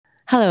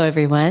Hello,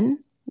 everyone.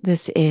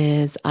 This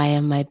is I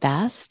Am My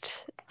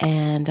Best,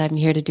 and I'm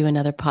here to do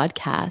another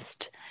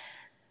podcast.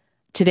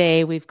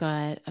 Today, we've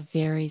got a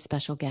very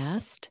special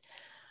guest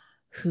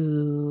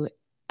who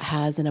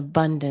has an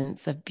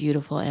abundance of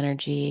beautiful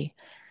energy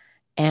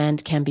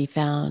and can be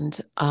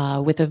found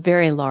with a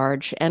very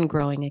large and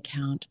growing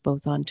account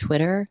both on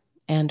Twitter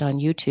and on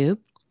YouTube.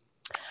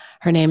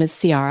 Her name is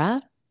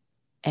Ciara,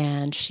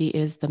 and she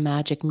is the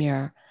magic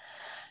mirror.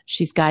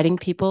 She's guiding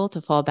people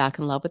to fall back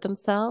in love with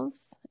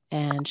themselves,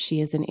 and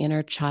she is an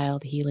inner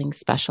child healing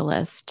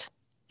specialist.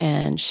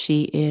 And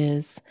she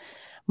is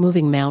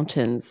moving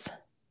mountains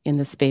in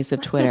the space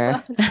of Twitter.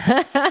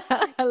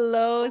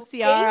 Hello, Thank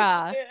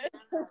Ciara.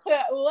 you.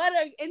 What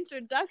an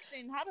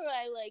introduction. How do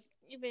I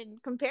even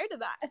compare to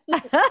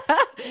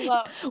that?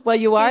 Well, Well,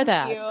 you are thank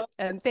that. you.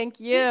 And thank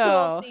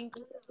Well, you. thank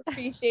you.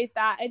 Appreciate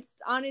that. It's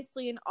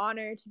honestly an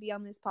honor to be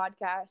on this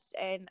podcast,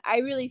 and I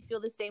really feel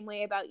the same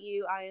way about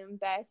you. I am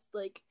best.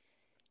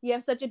 You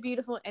have such a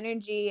beautiful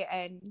energy,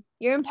 and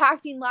you're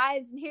impacting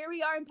lives, and here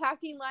we are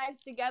impacting lives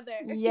together.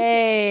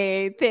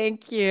 Yay.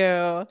 Thank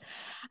you.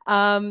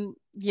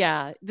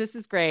 Yeah, this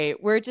is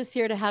great. We're just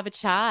here to have a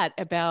chat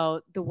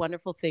about the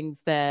wonderful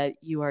things that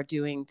you are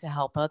doing to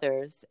help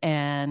others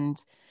and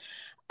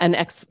an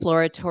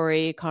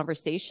exploratory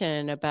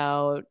conversation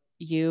about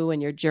you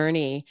and your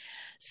journey.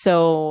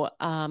 So,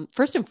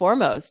 first and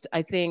foremost,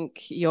 I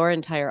think your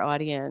entire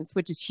audience,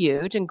 which is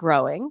huge and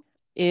growing,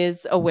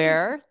 is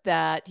aware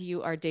that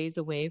you are days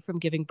away from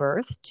giving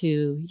birth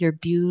to your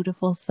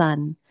beautiful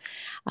son.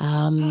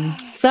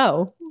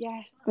 So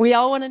Yes. we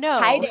all want to know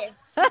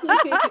Titus.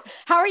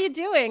 how are you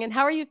doing and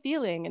how are you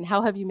feeling and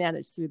how have you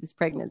managed through this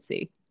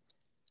pregnancy?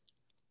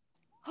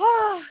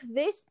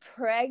 This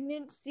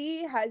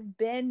pregnancy has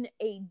been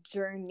a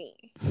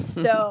journey.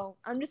 So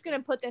I'm just going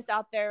to put this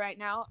out there right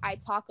now. I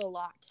talk a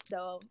lot.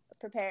 So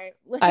prepare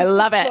I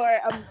love it.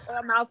 for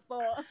a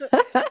mouthful.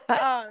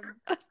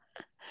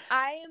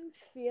 I'm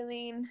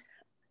feeling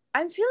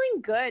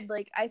good.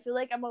 I feel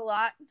like I'm a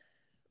lot,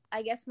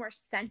 I guess, more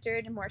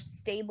centered and more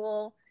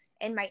stable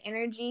in my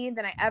energy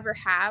than I ever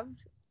have.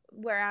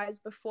 Whereas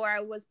before I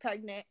was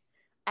pregnant,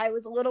 I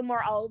was a little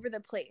more all over the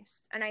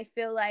place. And I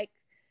feel like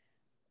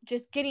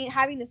just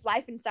having this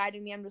life inside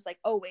of me, I'm just like,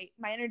 oh wait,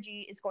 my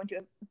energy is going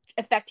to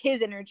affect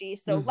his energy.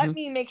 So let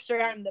me make sure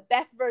I'm the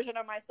best version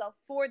of myself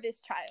for this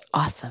child.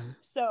 Awesome.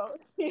 So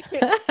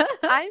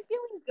I'm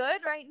feeling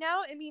good right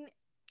now. I mean,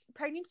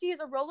 pregnancy is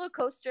a roller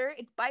coaster.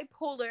 It's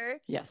bipolar.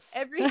 Yes.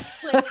 I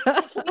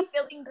can be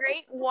feeling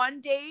great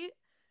one day,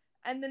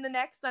 and then the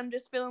next I'm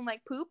just feeling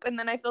like poop, and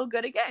then I feel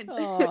good again.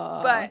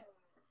 But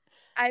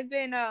I've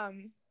been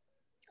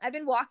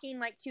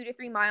walking 2 to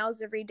 3 miles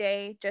every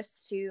day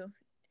just to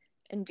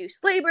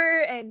induce labor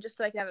and just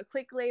so I can have a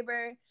quick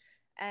labor.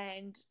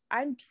 And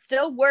I'm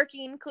still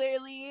working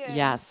clearly. And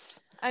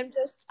yes.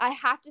 I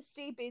have to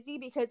stay busy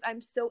because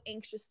I'm so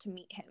anxious to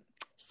meet him.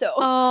 So.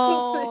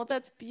 Oh,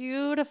 that's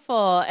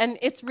beautiful. And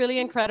it's really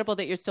incredible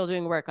that you're still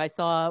doing work. I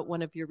saw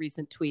one of your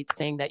recent tweets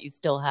saying that you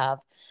still have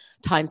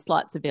time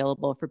slots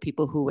available for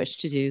people who wish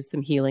to do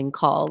some healing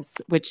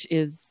calls, which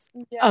is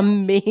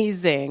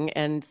amazing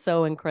and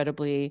so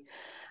incredibly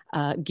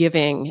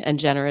giving and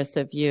generous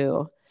of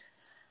you.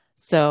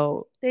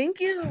 So thank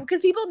you,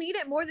 because people need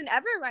it more than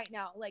ever right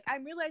now.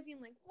 I'm realizing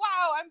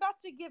wow, I'm about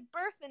to give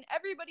birth and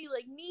everybody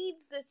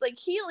needs this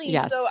healing.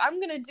 Yes. So I'm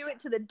gonna do it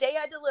to the day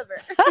I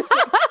deliver.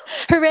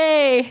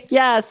 Hooray.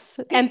 Yes.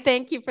 And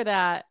thank you for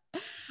that.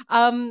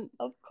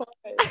 Of course.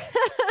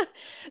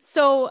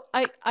 So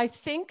I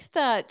think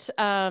that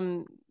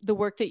the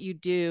work that you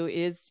do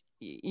is,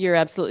 you're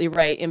absolutely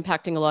right,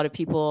 impacting a lot of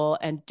people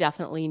and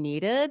definitely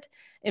needed.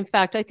 In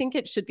fact, I think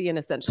it should be an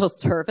essential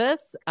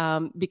service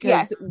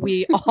because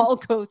we all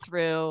go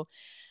through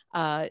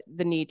the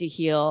need to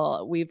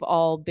heal. We've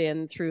all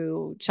been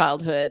through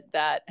childhood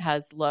that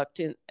has looked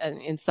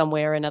in some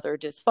way or another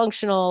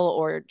dysfunctional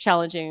or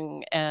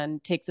challenging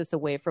and takes us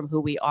away from who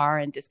we are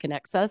and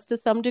disconnects us to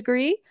some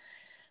degree.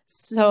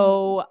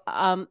 So,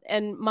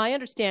 and my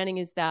understanding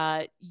is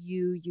that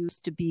you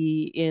used to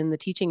be in the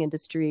teaching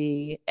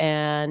industry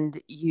and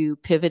you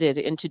pivoted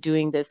into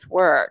doing this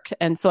work.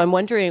 And so I'm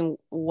wondering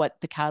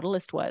what the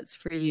catalyst was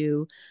for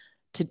you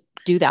to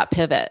do that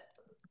pivot.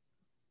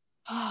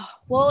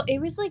 Well, it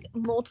was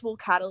multiple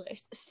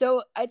catalysts.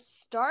 So it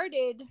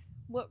started,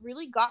 what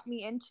really got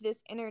me into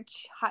this inner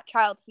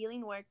child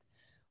healing work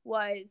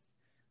was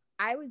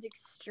I was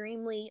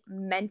extremely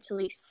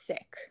mentally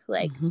sick,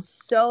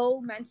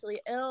 so mentally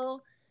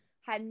ill,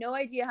 had no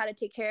idea how to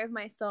take care of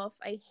myself.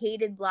 I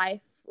hated life.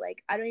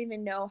 I don't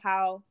even know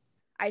how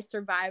I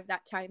survived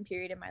that time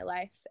period in my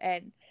life.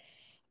 And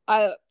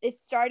it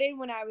started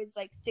when I was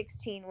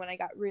 16, when I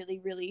got really,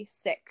 really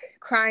sick,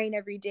 crying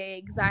every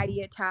day,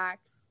 anxiety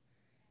attacks.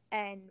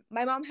 And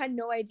my mom had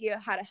no idea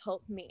how to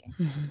help me.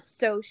 Mm-hmm.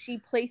 So she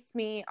placed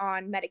me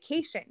on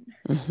medication.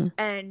 Mm-hmm.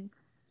 And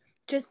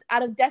just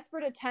out of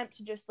desperate attempt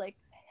to just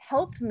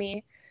help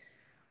me,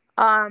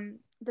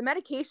 the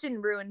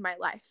medication ruined my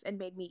life and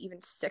made me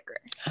even sicker.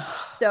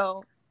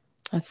 So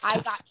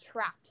I got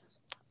trapped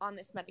on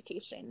this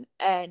medication,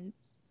 and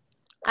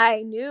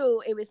I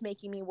knew it was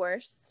making me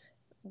worse,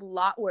 a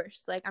lot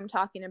worse. Like, I'm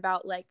talking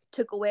about, like,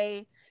 took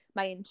away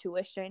my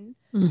intuition,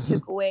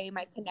 took away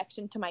my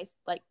connection to my,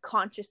 like,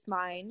 conscious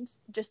mind,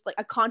 just like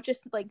a conscious,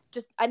 like,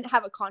 just I didn't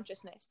have a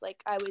consciousness.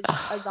 Like, I was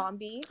a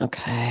zombie.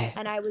 Okay.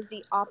 And I was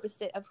the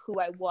opposite of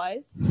who I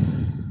was.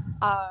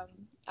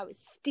 I was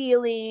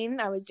stealing,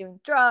 I was doing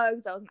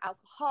drugs, I was an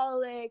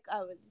alcoholic,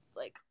 I was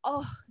like,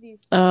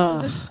 this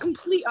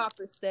complete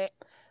opposite.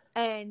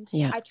 And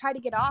I tried to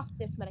get off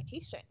this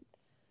medication,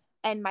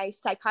 and my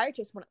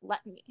psychiatrist wouldn't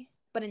let me,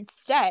 but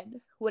instead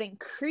would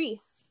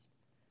increase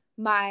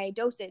my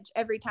dosage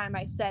every time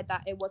I said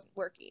that it wasn't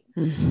working.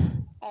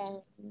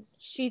 And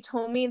she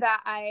told me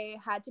that I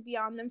had to be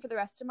on them for the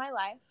rest of my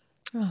life.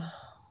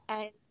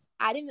 And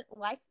I didn't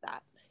like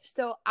that.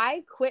 So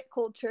I quit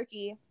cold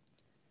turkey,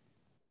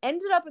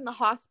 ended up in the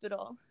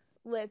hospital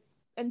with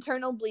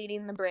internal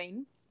bleeding in the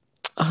brain.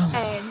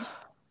 And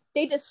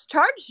they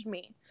discharged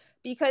me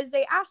because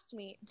they asked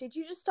me, "Did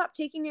you just stop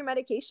taking your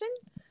medication?"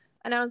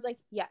 And I was like,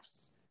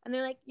 "Yes." And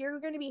they're like, "You're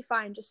going to be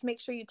fine. Just make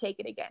sure you take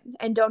it again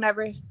and don't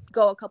ever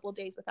go a couple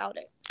days without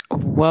it."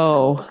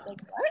 Whoa. I was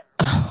like,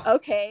 "What?"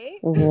 Okay.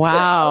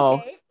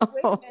 Wow. Okay.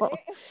 Wait a minute.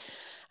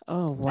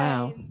 Oh,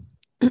 wow.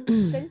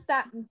 And since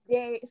that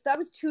day, so that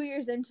was 2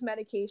 years into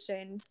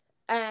medication,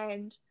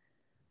 and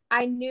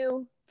I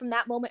knew from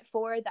that moment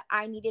forward that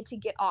I needed to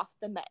get off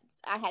the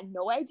meds. I had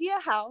no idea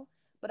how,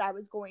 but I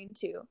was going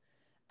to.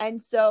 And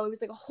so it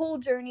was like a whole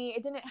journey.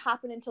 It didn't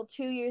happen until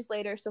 2 years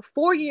later. So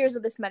 4 years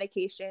of this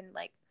medication,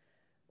 like,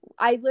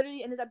 I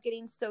literally ended up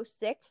getting so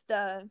sick.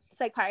 The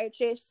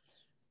psychiatrist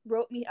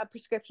wrote me a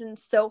prescription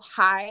so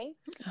high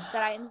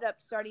that I ended up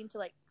starting to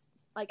like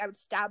I would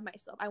stab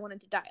myself. I wanted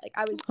to die. Like,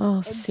 I was,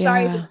 I'm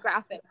sorry if it's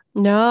graphic.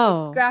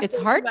 No, it's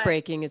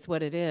heartbreaking is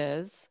what it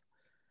is.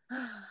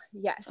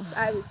 Yes,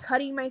 I was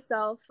cutting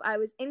myself. I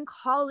was in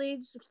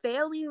college,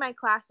 failing my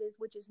classes,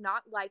 which is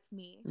not like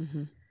me.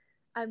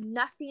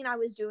 Nothing I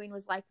was doing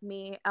was like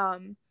me.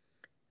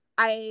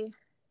 I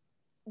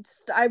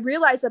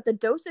realized that the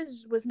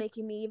dosage was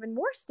making me even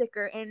more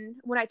sicker. And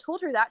when I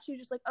told her that, she was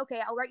just like,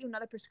 "Okay, I'll write you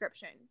another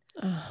prescription."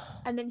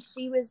 And then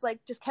she was like,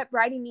 just kept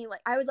writing me,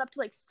 like, I was up to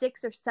like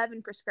 6 or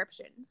 7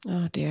 prescriptions.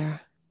 Oh, dear.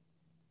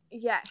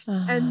 Yes.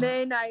 And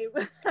then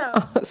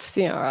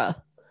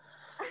Ciara.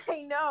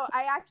 I know.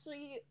 I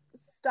actually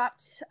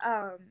stopped.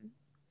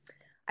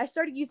 I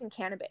started using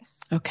cannabis.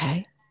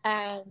 Okay.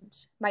 And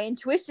my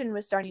intuition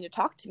was starting to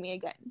talk to me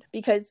again,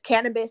 because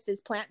cannabis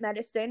is plant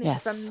medicine.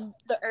 It's from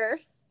the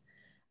earth.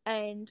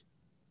 And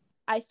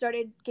I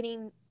started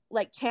getting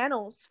like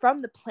channels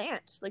from the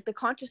plant, like the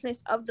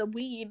consciousness of the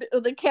weed or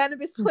the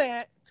cannabis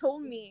plant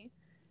told me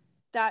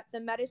that the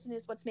medicine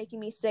is what's making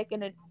me sick,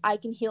 and I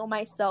can heal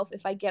myself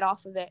if I get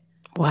off of it.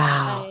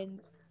 Wow. And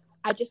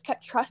I just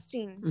kept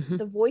trusting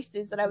the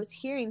voices that I was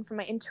hearing from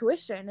my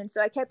intuition. And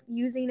so I kept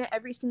using it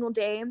every single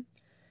day.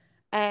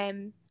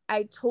 And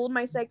I told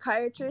my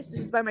psychiatrist, it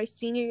was by my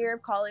senior year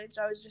of college,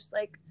 I was just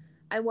like,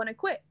 I want to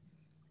quit.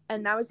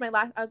 And that was my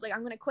last, I was like,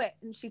 I'm going to quit.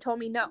 And she told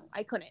me, no,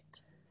 I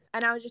couldn't.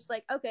 And I was just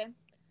like, okay,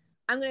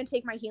 I'm going to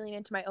take my healing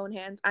into my own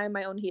hands. I am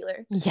my own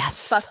healer.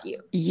 Yes. Fuck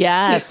you.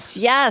 Yes.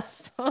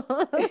 Yes.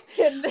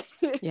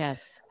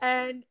 Yes.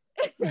 And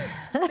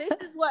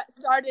this is what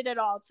started it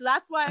all. So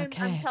that's why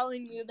I'm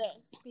telling you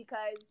this,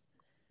 because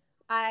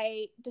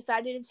I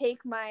decided to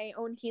take my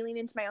own healing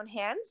into my own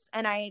hands,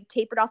 and I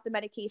tapered off the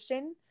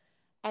medication.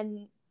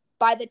 And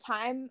by the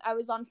time I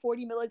was on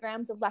 40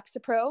 milligrams of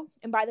Lexapro,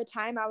 and by the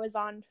time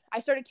I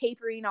started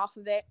tapering off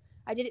of it,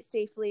 I did it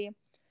safely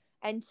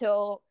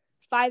until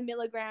 5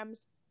 milligrams,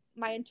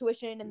 my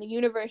intuition and the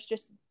universe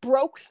just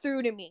broke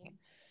through to me.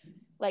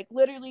 Like,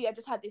 literally, I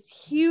just had this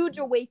huge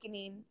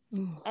awakening,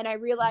 and I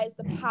realized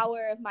the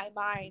power of my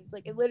mind.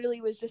 Like, it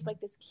literally was just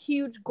like this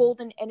huge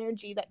golden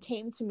energy that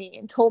came to me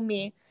and told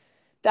me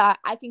that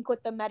I can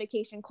quit the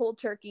medication cold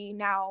turkey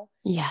now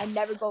and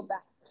never go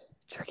back.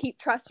 Keep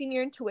trusting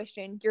your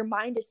intuition. Your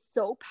mind is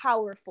so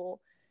powerful.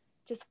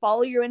 Just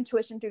follow your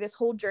intuition through this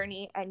whole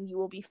journey, and you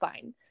will be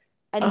fine.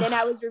 And then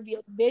I was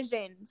revealed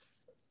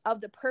visions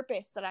of the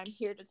purpose that I'm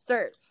here to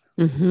serve.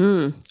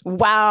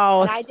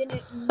 Wow. And I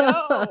didn't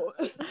know.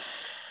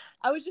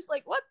 I was just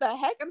like, what the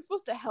heck? I'm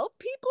supposed to help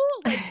people?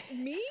 Like,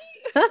 me?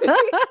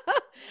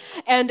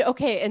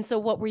 And so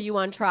what were you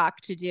on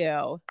track to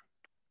do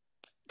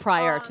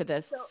prior to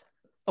this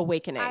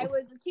awakening? I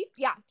was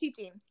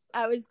teaching.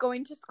 I was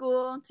going to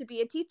school to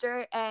be a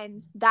teacher,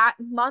 and that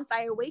month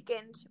I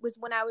awakened was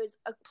when I was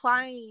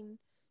applying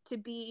to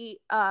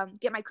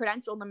get my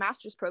credential in the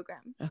master's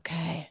program.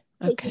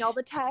 Taking all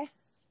the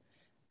tests.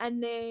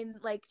 And then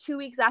like 2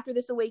 weeks after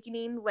this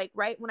awakening, like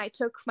right when I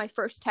took my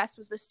first test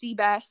was the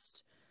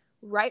CBEST,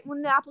 right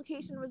when the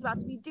application was about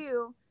to be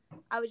due,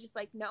 I was just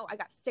like, no, I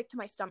got sick to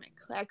my stomach.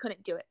 Like, I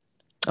couldn't do it.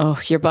 Oh,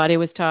 your body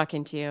was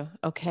talking to you.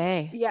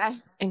 Okay. Yeah.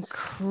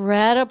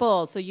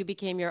 Incredible. So you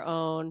became your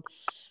own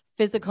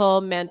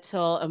physical,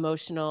 mental,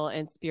 emotional,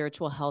 and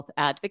spiritual health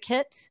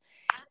advocate.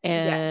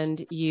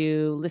 And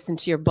you listened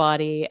to your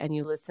body, and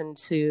you listened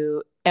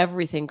to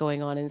everything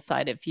going on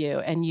inside of you,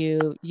 and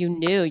you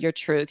knew your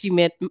truth. You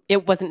meant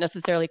it wasn't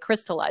necessarily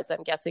crystallized,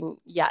 I'm guessing,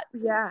 yet.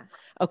 Yeah.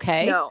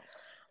 Okay. No.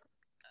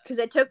 Because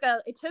it took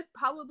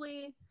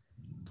probably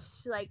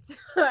like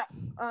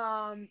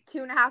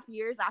 2.5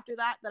 years after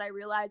that I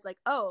realized, like,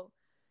 oh,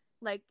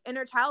 like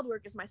inner child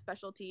work is my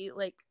specialty.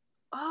 Like,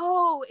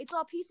 oh, it's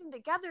all piecing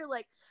together.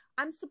 Like,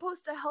 I'm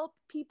supposed to help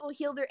people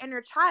heal their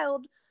inner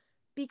child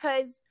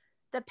because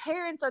the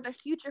parents are the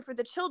future for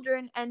the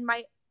children, and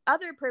my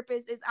other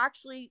purpose is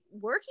actually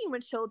working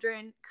with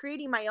children,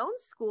 creating my own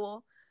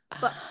school.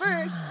 But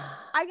first,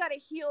 I got to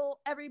heal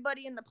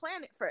everybody in the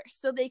planet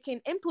first so they can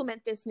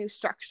implement this new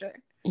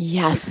structure.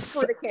 Yes.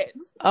 For the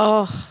kids.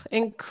 Oh,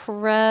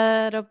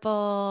 incredible.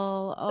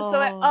 Oh.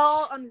 So it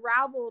all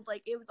unraveled.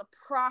 Like, it was a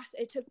process.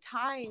 It took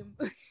time.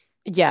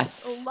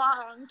 Yes. A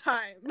long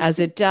time. As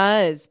it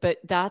does. But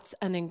that's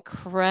an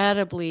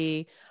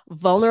incredibly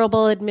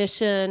vulnerable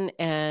admission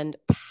and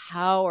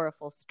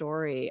powerful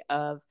story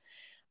of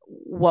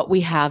what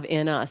we have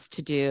in us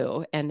to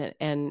do, and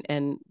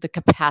the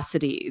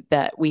capacity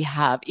that we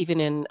have even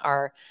in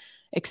our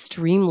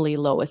extremely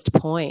lowest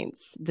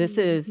points. This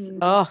is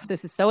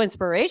this is so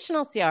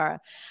inspirational,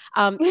 Ciara.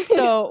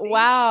 So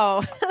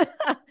wow.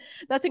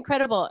 That's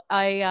incredible.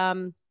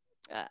 I'm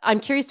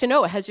curious to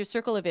know, has your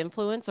circle of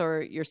influence,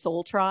 or your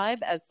soul tribe,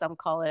 as some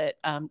call it,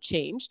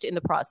 changed in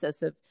the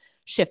process of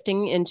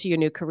shifting into your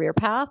new career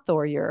path,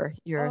 or your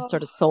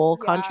sort of soul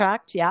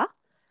contract? Yeah.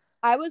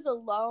 I was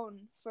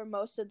alone for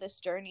most of this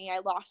journey. I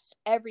lost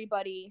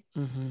everybody.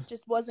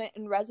 Just wasn't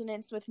in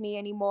resonance with me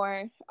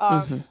anymore.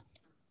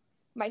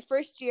 My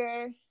first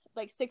year,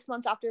 like 6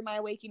 months after my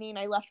awakening,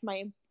 I left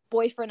my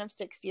boyfriend of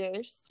 6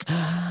 years.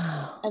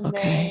 And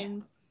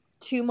then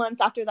 2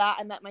 months after that,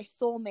 I met my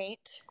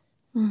soulmate.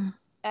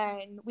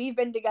 And we've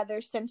been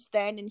together since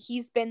then. And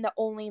he's been the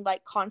only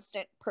like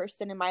constant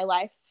person in my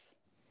life.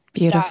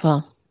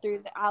 Beautiful.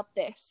 Throughout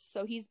this.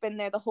 So he's been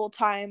there the whole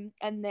time.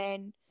 And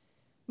then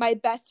my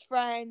best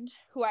friend,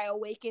 who I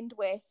awakened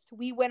with,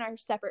 we went our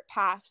separate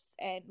paths,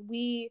 and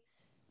we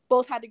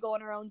both had to go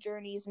on our own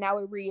journeys. Now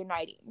we're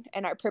reuniting,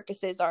 and our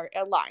purposes are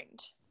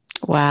aligned.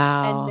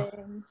 Wow. And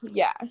then,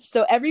 yeah.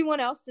 So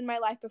everyone else in my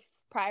life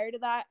prior to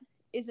that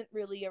isn't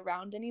really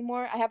around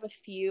anymore. I have a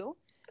few,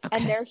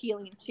 and they're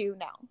healing too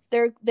now.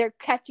 They're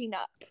catching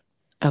up.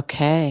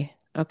 Okay.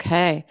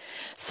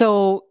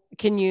 So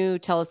can you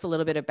tell us a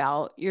little bit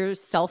about your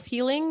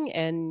self-healing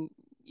and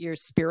your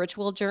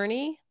spiritual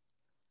journey?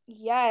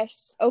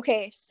 Yes.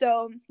 Okay.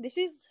 So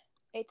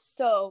it's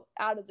so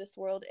out of this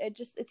world.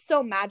 It's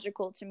so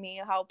magical to me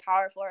how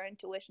powerful our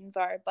intuitions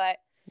are. But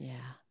yeah,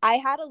 I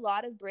had a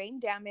lot of brain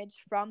damage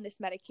from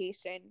this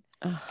medication,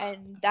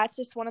 and that's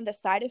just one of the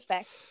side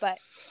effects. But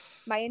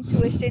my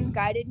intuition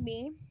guided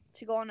me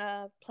to go on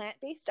a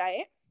plant-based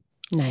diet.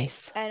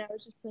 Nice. And I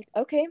was just like,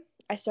 okay.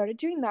 I started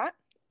doing that,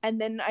 and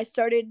then I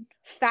started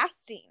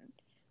fasting.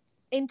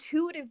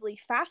 Intuitively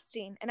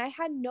fasting, and I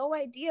had no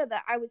idea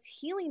that I was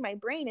healing my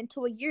brain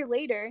until a year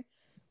later,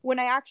 when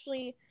I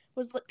actually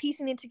was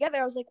piecing it together.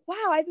 I was like,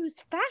 wow, I was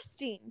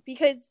fasting.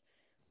 Because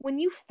when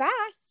you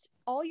fast,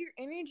 all your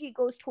energy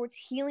goes towards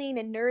healing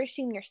and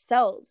nourishing your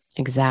cells.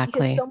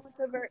 Exactly. Because so much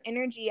of our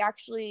energy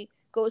actually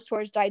goes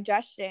towards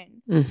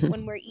digestion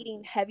when we're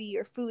eating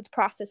heavier foods,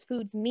 processed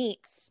foods,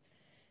 meats.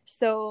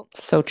 So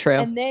true.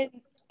 And then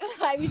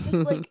I was just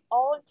like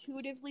all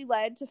intuitively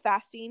led to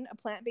fasting, a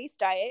plant-based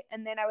diet,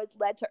 and then I was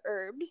led to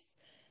herbs,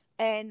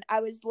 and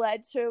I was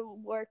led to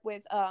work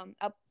with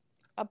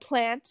a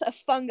plant, a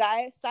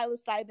fungi,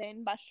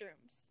 psilocybin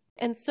mushrooms.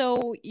 And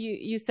so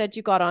you said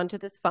you got onto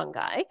this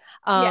fungi.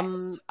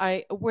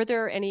 Yes. Were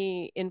there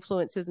any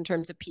influences in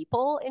terms of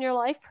people in your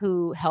life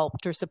who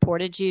helped or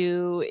supported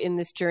you in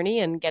this journey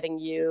and getting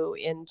you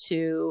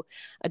into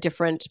a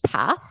different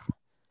path?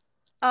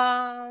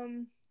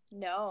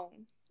 No.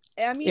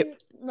 I mean,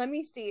 let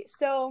me see.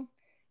 So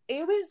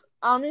it was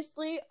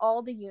honestly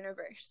all the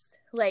universe.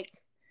 Like,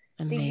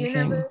 amazing. The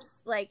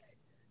universe, like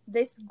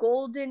this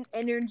golden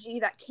energy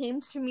that came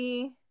to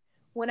me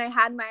when I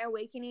had my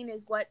awakening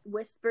is what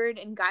whispered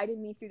and guided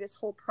me through this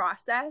whole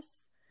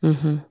process.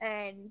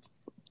 And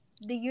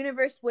the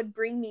universe would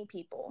bring me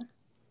people,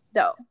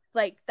 though.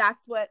 Like,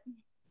 that's what,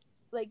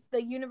 like,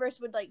 the universe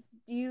would, like,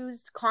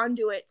 use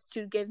conduits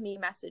to give me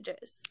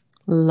messages.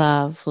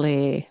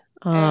 Lovely.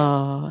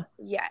 Oh. And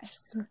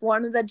yes.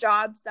 One of the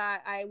jobs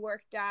that I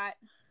worked at,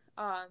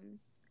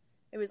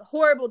 it was a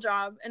horrible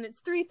job, and it's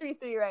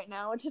 333 right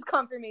now, which is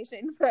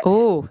confirmation. But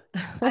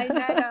I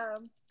met a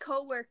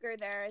coworker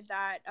there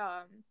that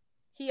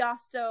he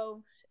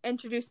also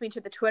introduced me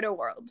to the Twitter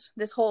world,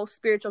 this whole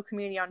spiritual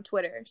community on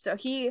Twitter. So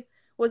he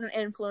was an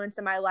influence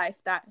in my life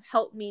that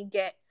helped me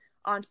get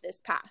onto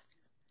this path.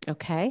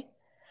 Okay.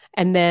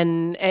 And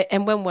then,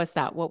 and when was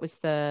that? What was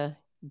the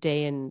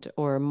day and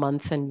or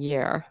month and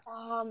year?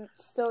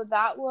 So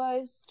that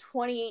was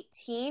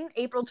 2018,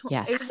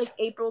 Yes.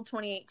 April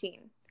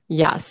 2018.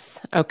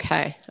 Yes.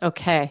 Okay.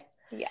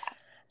 Yeah.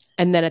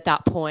 And then at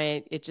that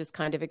point, it just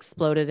kind of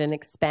exploded and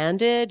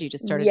expanded. You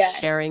just started Yes.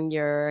 sharing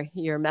your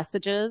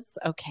messages.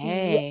 Yeah.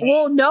 Okay.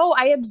 Well, no,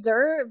 I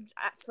observed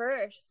at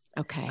first.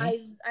 Okay.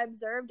 I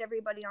observed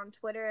everybody on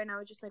Twitter, and I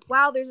was just like,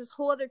 wow, there's this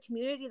whole other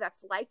community that's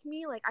like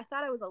me. Like, I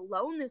thought I was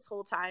alone this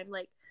whole time.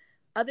 Like,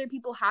 other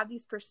people have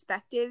these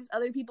perspectives.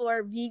 Other people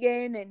are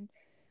vegan and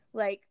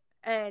like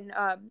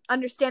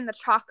understand the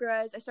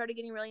chakras. I started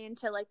getting really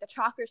into like the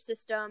chakra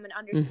system and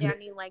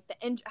understanding like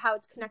how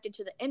it's connected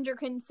to the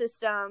endocrine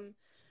system.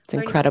 It's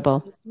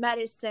incredible.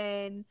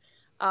 Medicine,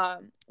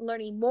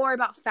 learning more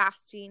about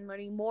fasting,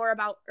 learning more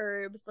about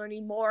herbs,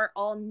 learning more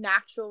all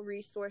natural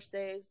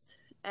resources,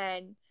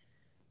 and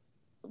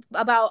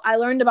I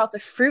learned about the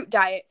fruit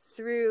diet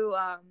through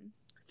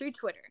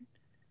Twitter.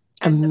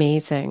 And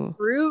amazing. The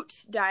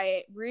fruit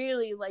diet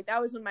really, like, that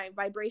was when my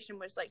vibration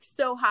was like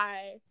so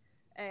high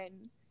and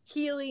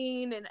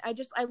healing, and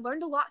I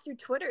learned a lot through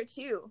Twitter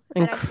too. Incredible.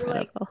 And I feel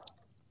like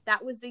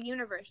that was the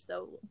universe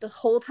though the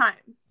whole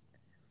time.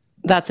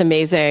 That's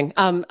amazing.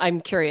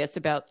 I'm curious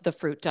about the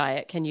fruit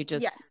diet. Can you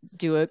just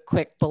do a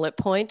quick bullet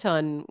point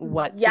on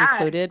what's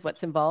included,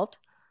 what's involved?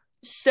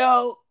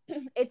 So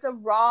it's a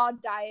raw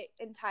diet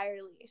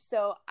entirely.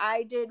 So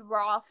I did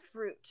raw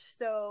fruit.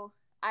 So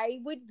I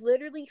would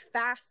literally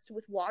fast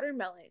with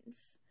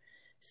watermelons.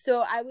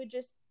 So I would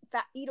just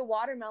eat a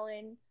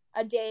watermelon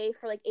a day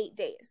for like 8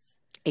 days.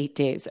 8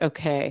 days.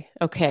 Okay.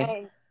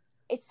 And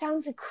it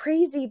sounds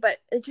crazy, but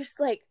it just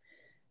like,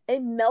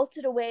 it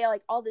melted away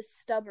like all this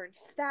stubborn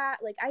fat.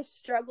 Like, I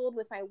struggled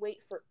with my weight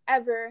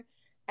forever,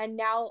 and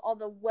now all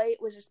the weight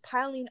was just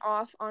piling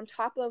off on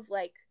top of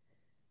like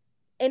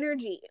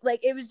energy.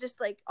 Like, it was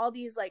just like all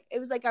these, like, it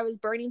was like I was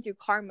burning through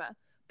karma,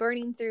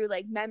 burning through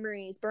like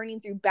memories, burning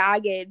through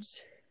baggage.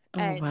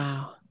 And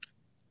wow.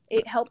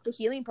 It helped the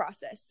healing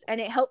process,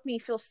 and it helped me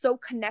feel so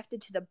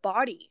connected to the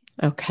body.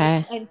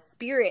 Okay. And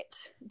spirit.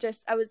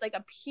 I was like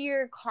a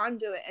pure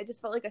conduit. I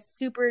just felt like a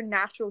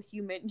supernatural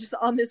human just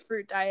on this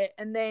fruit diet.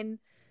 And then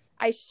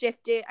I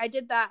shifted. I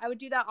would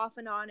do that off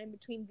and on in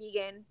between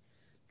vegan,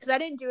 because I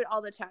didn't do it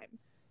all the time,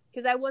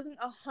 because I wasn't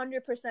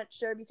 100%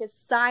 sure, because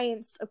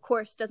science, of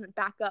course, doesn't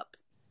back up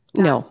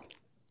no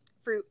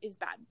fruit is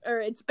bad, or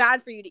it's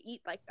bad for you to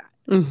eat like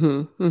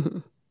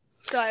that.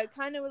 So I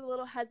kind of was a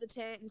little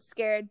hesitant and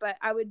scared, but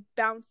I would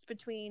bounce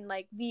between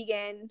like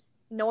vegan,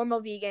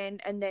 normal vegan,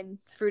 and then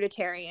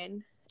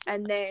fruitarian.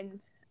 And then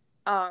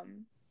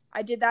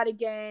I did that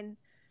again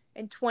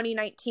in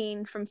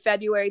 2019 from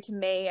February to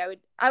May.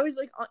 I was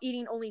like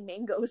eating only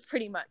mangoes,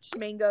 pretty much.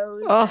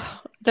 Mangoes.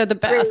 Oh, they're the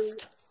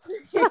best.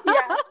 Yeah.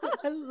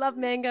 I love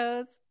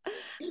mangoes.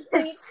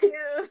 Me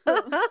too.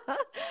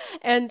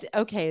 And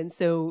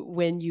so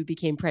when you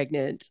became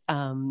pregnant,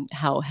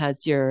 how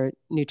has your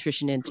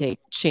nutrition intake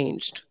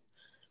changed?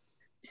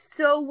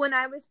 So when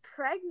I was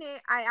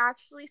pregnant, I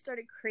actually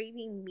started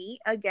craving meat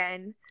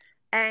again,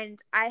 and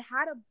I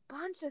had a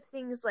bunch of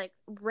things, like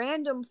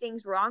random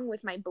things wrong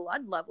with my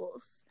blood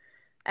levels,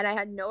 and I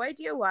had no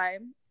idea why.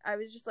 I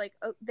was just like,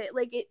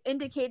 it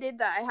indicated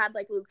that I had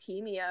like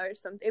leukemia or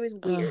something. It was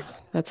weird.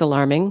 That's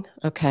alarming.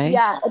 Okay.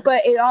 Yeah,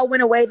 but it all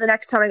went away the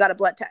next time I got a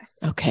blood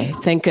test. Okay,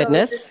 thank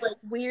goodness. So just like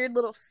weird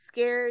little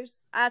scares.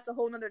 That's a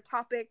whole nother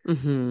topic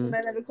in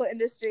my medical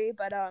industry.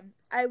 But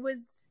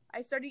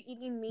I started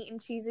eating meat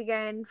and cheese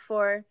again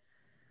for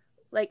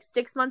like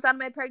 6 months out of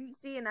my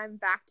pregnancy, and I'm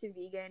back to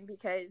vegan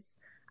because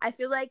I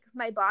feel like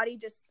my body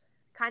just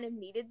kind of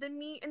needed the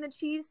meat and the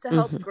cheese to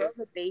help grow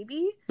the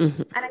baby.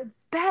 And I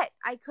bet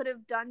I could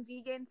have done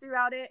vegan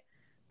throughout it,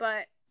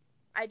 but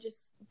I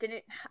just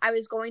didn't. I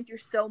was going through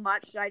so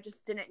much that I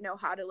just didn't know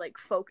how to like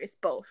focus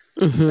both.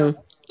 So,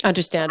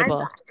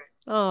 understandable.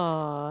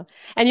 Oh,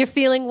 and you're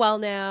feeling well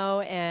now,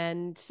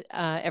 and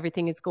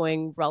everything is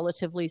going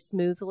relatively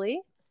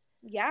smoothly.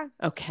 Yeah.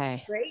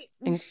 Okay. Great.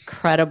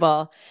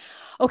 Incredible.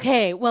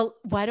 Okay, well,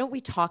 why don't we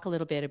talk a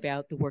little bit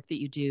about the work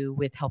that you do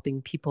with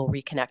helping people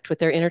reconnect with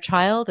their inner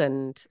child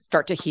and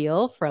start to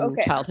heal from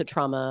childhood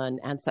trauma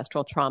and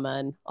ancestral trauma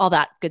and all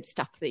that good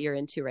stuff that you're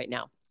into right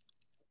now.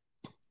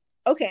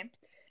 Okay.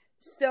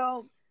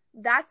 So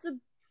that's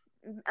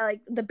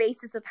like the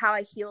basis of how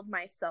I healed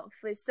myself.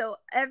 So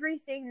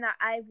everything that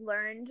I've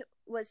learned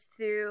was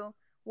through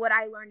what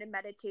I learned in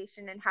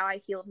meditation and how I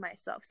healed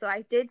myself. So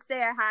I did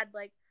say I had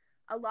like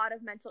a lot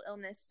of mental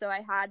illness. So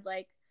I had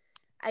like,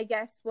 I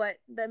guess what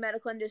the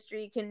medical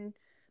industry can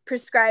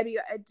describe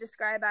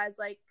as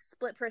like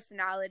split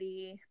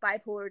personality,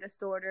 bipolar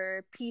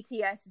disorder,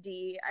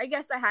 PTSD. I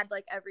guess I had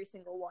like every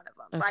single one of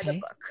them by the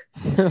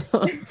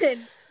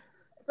book.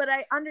 But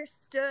I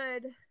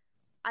understood,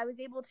 I was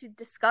able to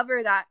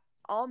discover that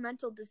all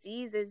mental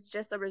disease is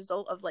just a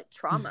result of like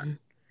trauma.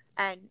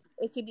 And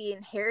it can be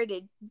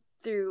inherited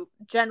through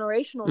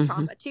generational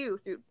trauma too,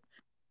 through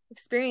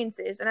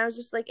experiences. And I was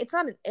just like, it's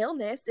not an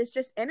illness, it's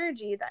just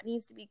energy that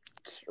needs to be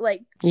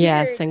like cleared.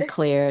 Yes, and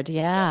cleared.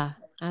 Yeah,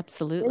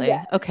 absolutely.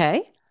 Yeah.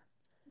 Okay.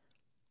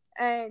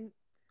 And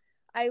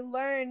I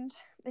learned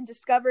and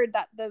discovered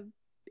that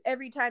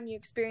every time you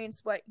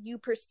experience what you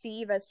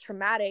perceive as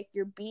traumatic,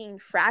 you're being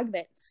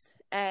fragments,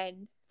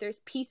 and there's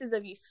pieces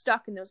of you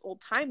stuck in those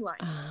old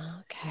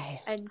timelines.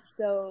 Okay. And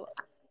so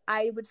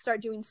I would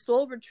start doing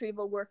soul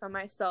retrieval work on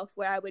myself,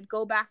 where I would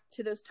go back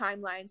to those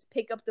timelines,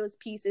 pick up those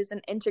pieces,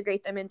 and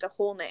integrate them into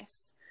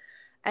wholeness.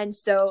 And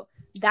so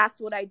that's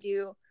what I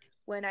do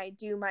when I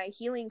do my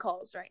healing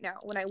calls right now,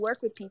 when I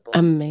work with people.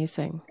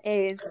 Amazing.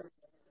 Is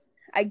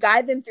I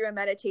guide them through a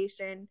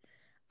meditation.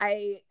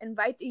 I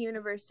invite the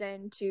universe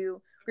in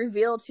to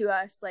reveal to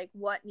us like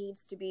what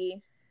needs to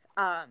be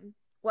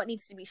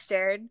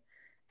shared,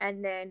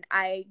 and then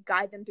I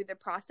guide them through the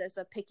process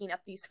of picking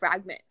up these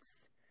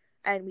fragments,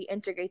 and we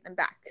integrate them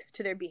back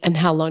to their being. And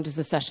how long does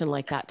a session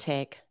like that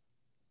take?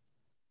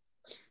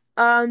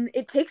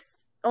 It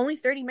takes only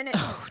 30 minutes.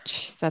 Oh,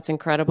 geez, that's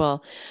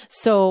incredible.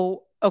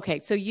 So, okay,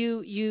 so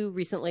you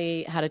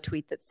recently had a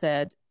tweet that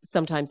said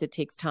sometimes it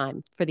takes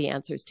time for the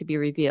answers to be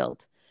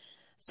revealed.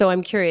 So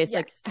I'm curious,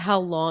 like, how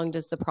long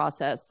does the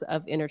process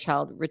of inner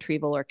child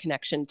retrieval or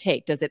connection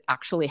take? Does it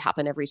actually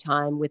happen every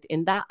time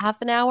within that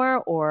half an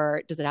hour,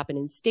 or does it happen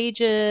in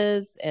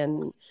stages?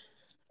 And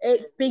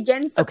it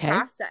begins the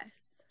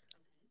process.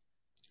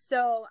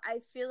 So I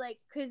feel like,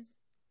 because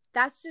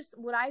that's just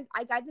what I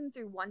guide them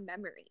through one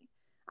memory.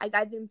 I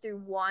guide them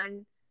through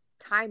one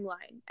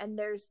timeline, and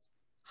there's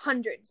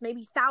hundreds,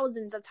 maybe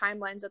thousands of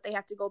timelines that they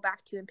have to go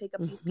back to and pick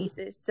up these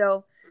pieces.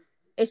 So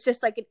it's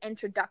just like an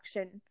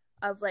introduction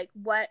of like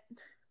what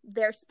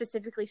they're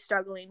specifically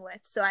struggling with.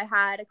 So I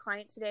had a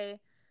client today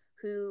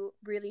who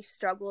really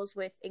struggles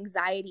with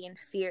anxiety and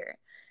fear,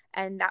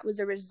 and that was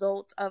a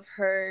result of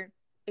her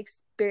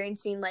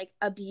experiencing like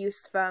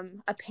abuse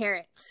from a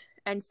parent,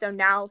 and so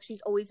now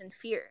she's always in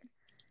fear.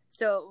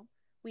 So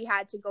we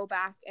had to go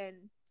back and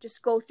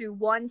just go through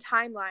one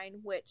timeline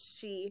which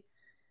she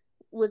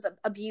was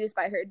abused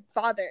by her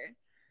father,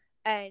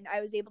 and I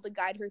was able to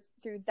guide her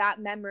through that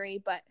memory.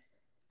 But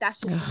that's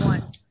just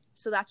one.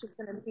 So that's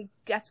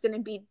gonna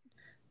be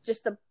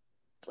just the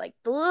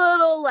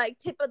little like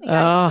tip of the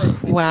iceberg.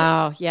 Oh,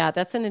 wow. Yeah,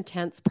 that's an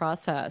intense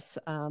process.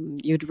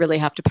 You'd really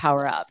have to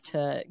power up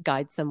to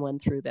guide someone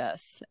through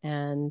this.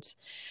 And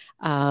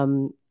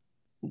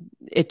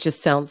it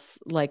just sounds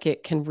like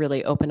it can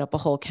really open up a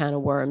whole can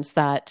of worms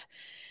that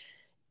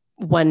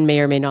one may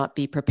or may not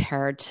be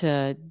prepared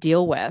to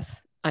deal with.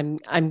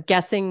 I'm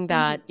guessing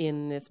that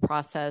in this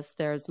process,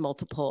 there's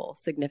multiple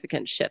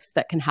significant shifts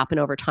that can happen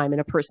over time in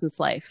a person's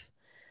life.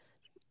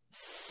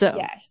 So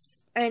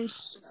yes, and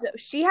so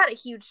she had a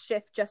huge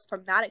shift just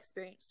from that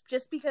experience,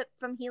 just because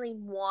from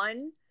healing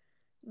one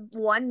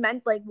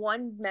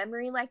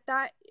memory like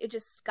that, it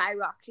just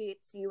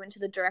skyrockets you into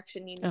the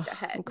direction you need to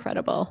head.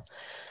 Incredible.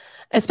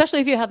 Especially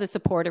if you have the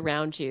support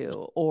around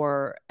you,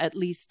 or at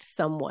least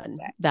someone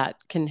that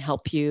can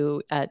help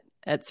you at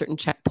certain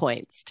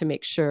checkpoints to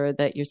make sure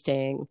that you're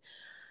staying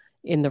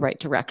in the right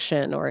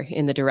direction, or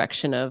in the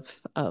direction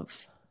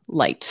of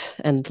light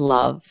and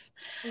love,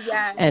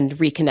 and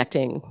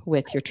reconnecting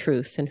with your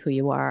truth and who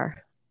you are.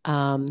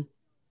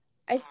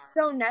 It's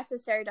so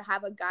necessary to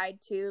have a guide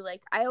too.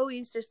 Like I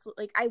always just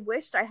I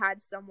wished I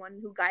had someone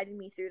who guided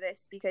me through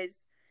this,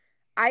 because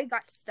I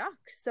got stuck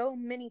so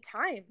many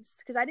times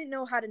because I didn't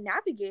know how to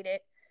navigate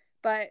it.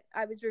 But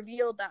I was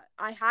revealed that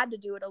I had to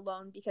do it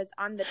alone because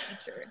I'm the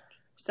teacher.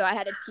 So I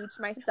had to teach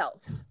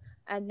myself,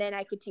 and then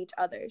I could teach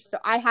others. So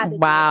I had to.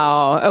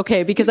 Wow.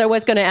 Okay. Because I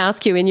was going to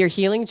ask you, in your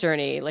healing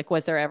journey, like,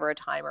 was there ever a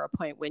time or a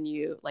point when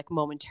you, like,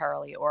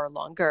 momentarily or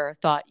longer,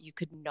 thought you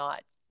could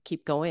not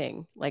keep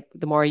going, like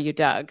the more you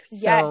dug?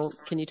 So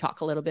can you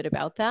talk a little bit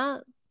about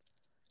that?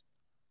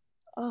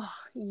 Oh,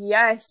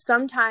 yes.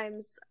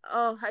 Sometimes,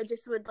 I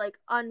just would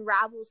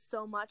unravel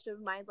so much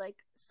of my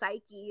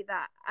psyche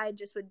that I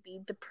just would be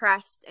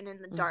depressed and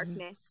in the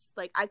darkness.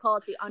 Like I call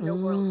it the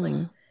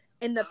underworld,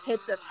 in the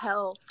pits of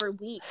hell for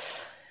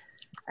weeks.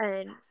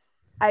 And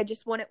I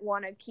just wouldn't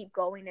want to keep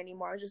going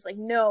anymore. I was just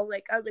no,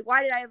 I was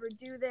why did I ever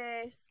do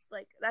this?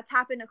 That's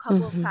happened a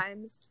couple of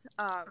times.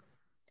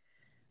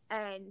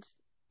 And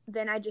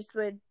then I just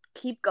would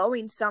keep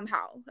going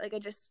somehow. I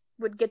just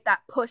would get that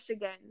push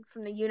again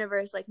from the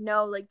universe.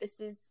 No,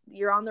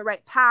 you're on the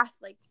right path.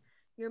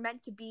 You're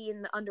meant to be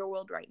in the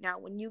underworld right now.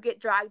 When you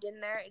get dragged in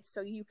there, it's so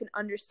you can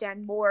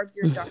understand more of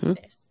your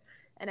darkness.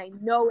 And I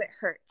know it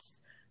hurts,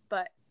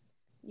 but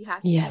you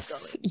have to keep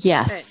going.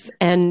 Yes.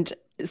 And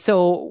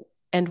so,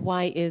 and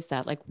why is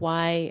that?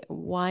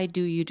 Why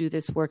do you do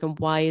this work? And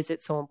why is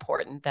it so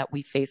important that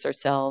we face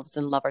ourselves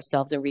and love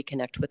ourselves and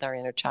reconnect with our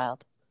inner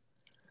child?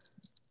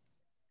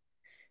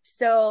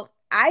 So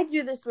I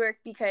do this work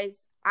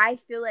because I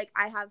feel like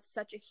I have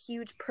such a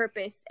huge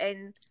purpose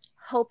in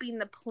helping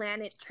the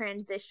planet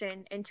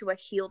transition into a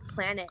healed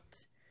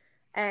planet.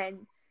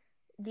 And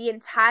the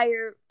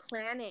entire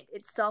planet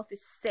itself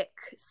is sick.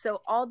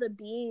 So all the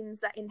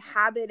beings that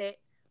inhabit it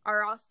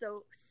are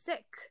also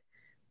sick.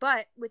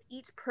 But with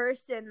each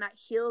person that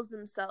heals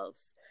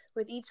themselves,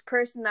 with each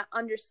person that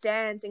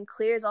understands and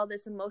clears all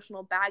this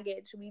emotional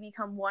baggage, we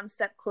become one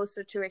step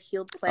closer to a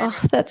healed planet.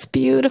 Oh, that's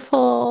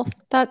beautiful.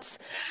 That's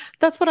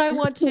what I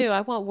want too.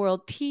 I want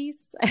world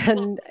peace.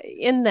 And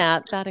in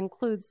that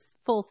includes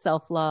full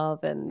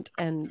self-love and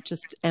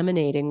just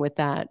emanating with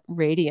that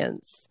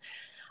radiance.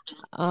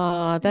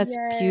 Oh, that's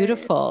Yes.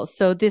 beautiful.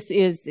 So this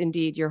is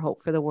indeed your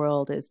hope for the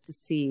world is to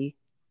see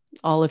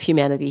all of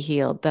humanity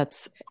healed.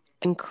 That's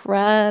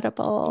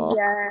incredible.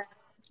 Yeah.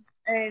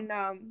 And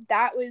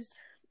that was,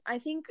 I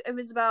think it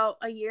was about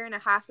a year and a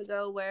half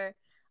ago where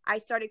I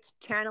started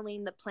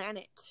channeling the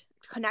planet,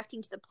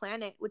 connecting to the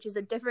planet, which is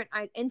a different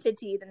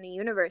entity than the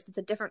universe. It's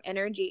a different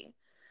energy.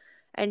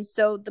 And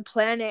so the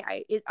planet,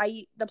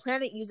 the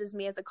planet uses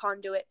me as a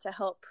conduit to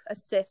help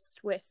assist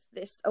with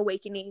this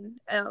awakening.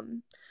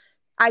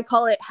 I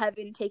call it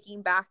heaven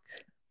taking back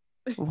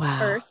Wow.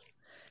 Earth,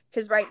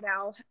 because right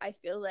now I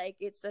feel like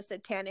it's a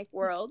satanic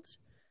world.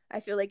 I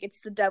feel like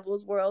it's the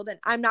devil's world, and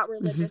I'm not Hmm.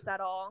 religious at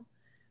all,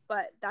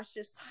 but that's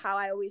just how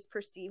I always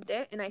perceived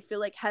it. And I feel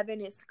like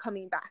heaven is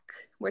coming back.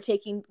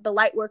 The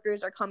light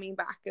workers are coming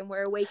back, and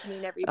we're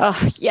awakening Oh,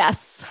 everybody.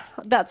 yes.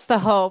 That's the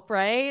hope,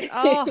 right?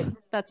 Oh,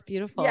 that's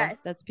beautiful.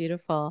 Yes. That's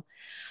beautiful.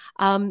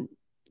 Um,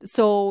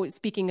 so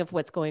speaking of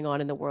what's going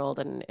on in the world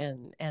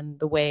and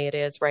the way it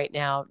is right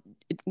now,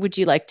 would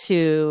you like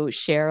to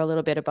share a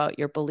little bit about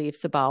your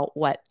beliefs about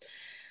what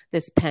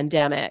this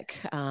pandemic,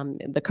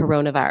 the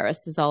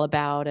coronavirus, is all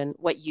about, and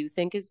what you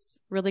think is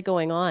really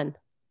going on?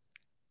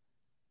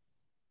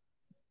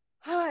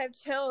 Oh, I have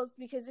chills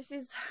because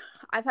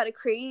I've had a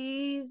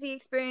crazy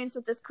experience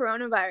with this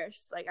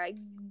coronavirus. Like, I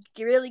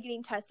really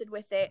getting tested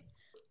with it.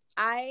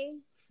 I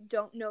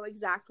don't know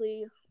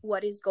exactly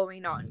what is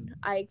going on.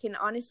 I can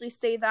honestly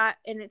say that,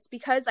 and it's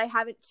because I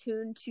haven't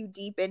tuned too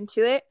deep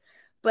into it,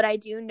 but I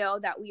do know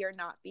that we are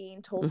not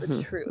being told the Hmm.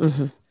 Hmm.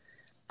 truth.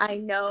 I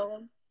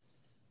know,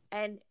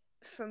 and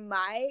from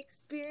my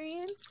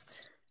experience,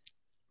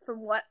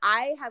 from what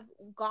I have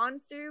gone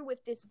through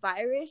with this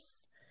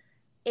virus,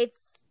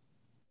 it's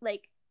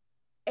like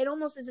it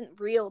almost isn't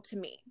real to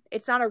me.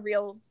 It's not a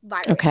real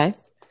Okay.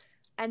 virus.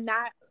 And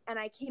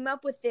I came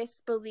up with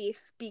this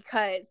belief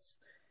because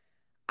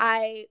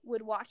I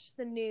would watch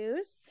the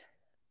news.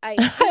 I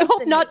I hate hope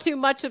the not too news,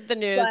 much of the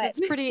news. but It's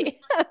pretty, it's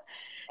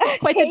I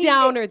quite the hate it.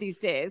 downer these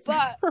days.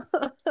 But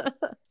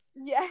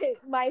yeah,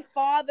 my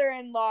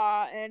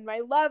father-in-law and my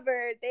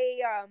lover,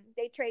 they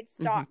trade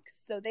Hmm.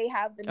 stocks, so they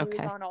have the news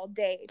Okay. on all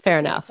day to Fair pay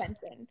enough.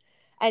 attention.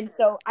 And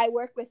so I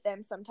work with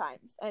them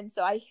sometimes. And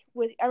so I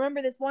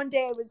remember this one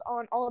day I was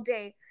on all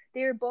day.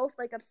 They were both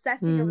like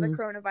obsessing over the Mm.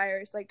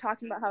 coronavirus, like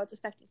talking about how it's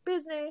affecting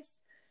business.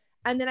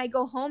 And then I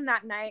go home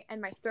that night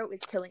and my throat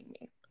is killing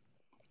me.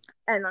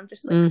 And I'm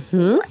just like,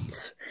 Hmm.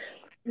 what?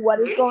 What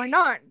is going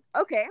on?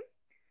 Okay.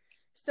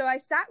 So I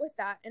sat with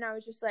that and I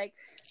was just like,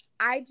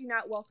 I do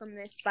not welcome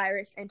this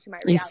virus into my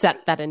You reality.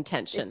 set that This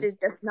intention. is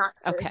just not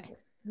Okay. serving me.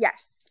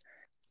 Yes.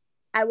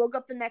 I woke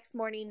up the next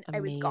morning,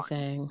 I was gone.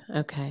 Amazing.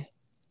 Okay.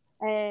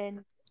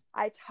 And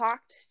I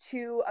talked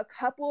to a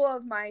couple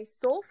of my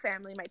soul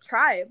family, my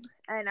tribe,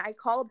 and I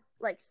called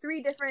like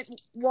 3 different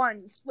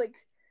ones. Like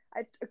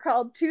I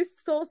called 2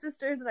 soul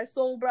sisters and a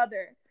soul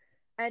brother,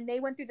 and they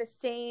went through the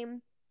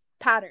same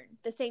pattern,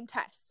 the same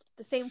test,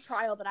 the same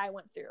trial that I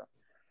went through.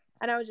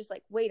 And I was just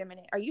like, wait a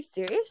minute, are you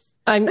serious?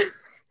 I'm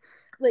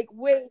Like,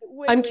 wait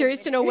I'm a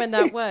curious to know when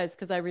that minute. was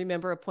because I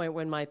remember a point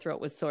when my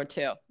throat was sore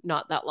too,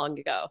 not that long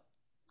ago.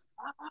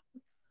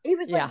 It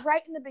was like Yeah.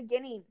 right in the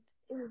beginning.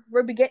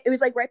 It was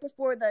like right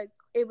before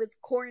it was So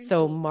quarantine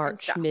and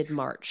March, stuff.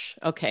 mid-March.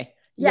 Okay.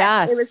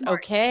 Yes, it was Yes.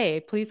 March. Okay.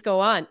 Please go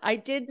on. I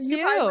did You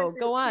probably went too.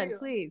 through Go it on, too.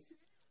 please.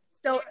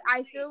 So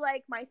I feel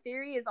like my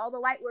theory is all the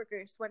light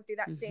workers went through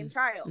that Hmm. same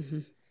trial. Hmm.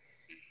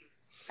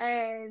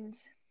 And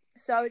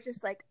so I was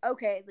just like,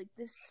 okay, like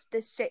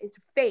this shit is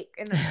fake.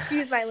 And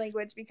excuse my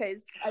language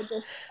because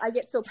I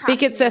get so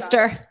Speak it, passionate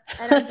about it. sister.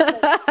 And I'm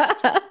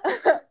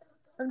just like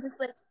I'm just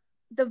like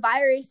the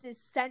virus is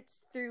sent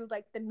through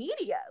like the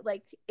media.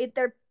 Like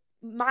they're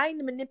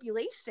mind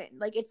manipulation.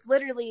 Like it's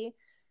literally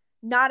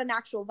not an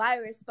actual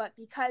virus, but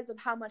because of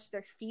how much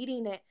they're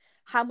feeding it,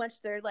 how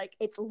much they're like,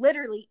 it's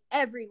literally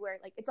everywhere.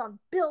 Like it's on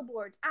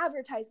billboards,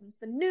 advertisements,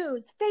 the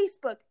news,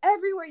 Facebook,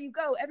 everywhere you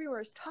go,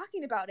 everywhere is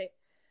talking about it.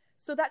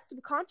 So that's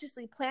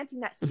subconsciously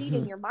planting that seed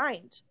in Hmm. your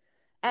mind.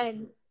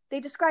 And they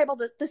describe all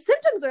the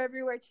symptoms are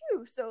everywhere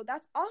too. So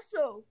that's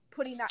also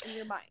putting that in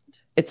your mind.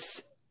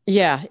 It's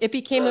yeah, it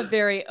became a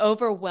very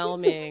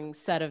overwhelming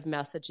set of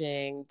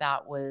messaging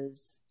that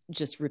was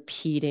just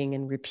repeating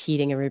and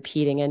repeating and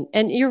repeating.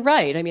 And you're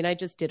right. I mean, I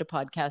just did a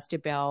podcast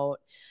about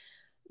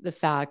the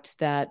fact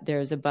that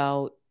there's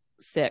about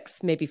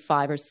six, maybe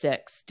five or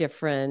six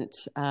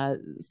different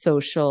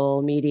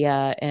social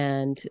media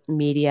and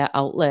media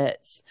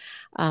outlets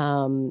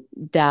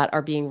that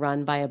are being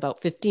run by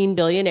about 15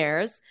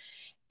 billionaires.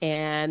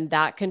 And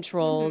that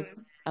controls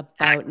Mm-hmm.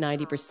 about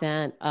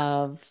 90%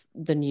 of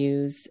the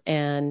news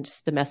and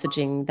the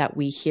messaging that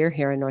we hear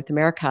here in North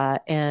America.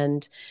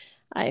 And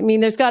I mean,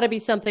 there's got to be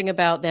something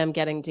about them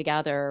getting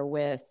together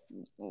with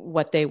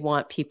what they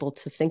want people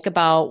to think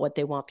about, what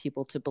they want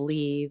people to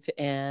believe,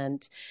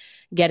 and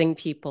getting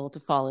people to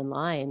fall in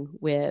line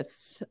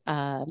with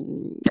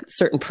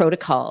certain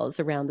protocols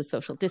around the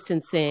social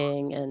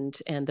distancing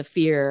and the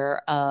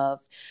fear of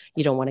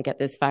you don't want to get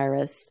this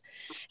virus.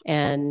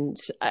 And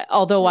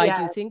although I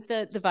do think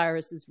that the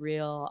virus is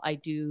real, I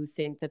do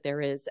think that there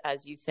is,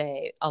 as you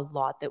say, a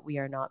lot that we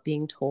are not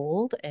being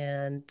told,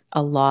 and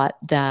a lot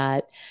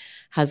that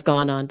has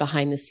gone on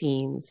behind the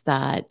scenes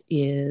that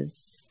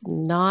is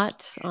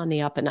not on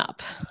the up and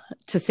up,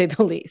 to say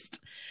the least.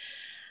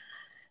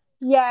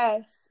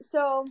 Yes.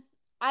 So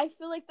I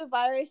feel like the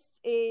virus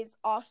is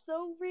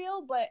also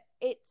real, but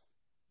it's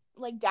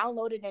like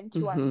downloaded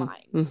into our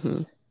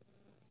minds.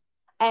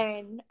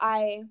 And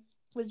I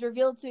was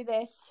revealed through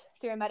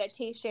a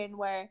meditation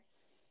where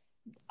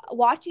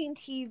watching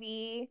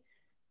TV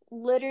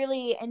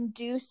literally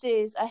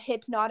induces a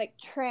hypnotic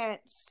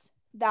trance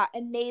that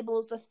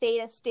enables the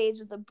theta stage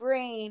of the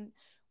brain,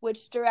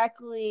 which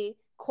directly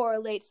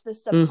correlates to the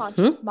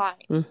subconscious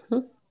mind.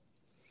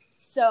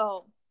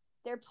 So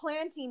they're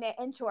planting it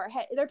into our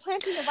head. They're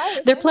planting the virus.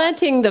 They're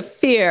planting the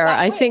fear.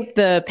 I think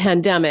the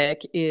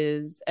pandemic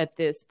is, at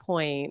this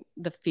point,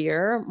 the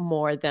fear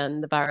more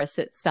than the virus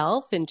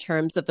itself in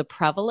terms of the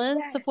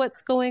prevalence of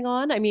what's going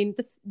on. I mean,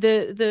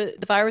 the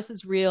virus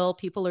is real.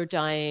 People are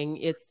dying.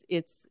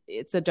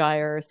 It's a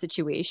dire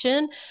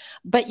situation.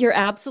 But you're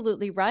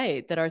absolutely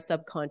right that our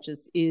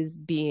subconscious is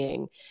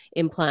being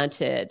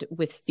implanted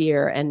with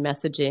fear and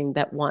messaging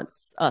that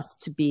wants us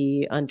to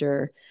be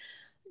under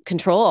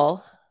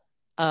control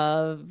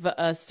of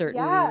a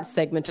certain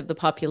segment of the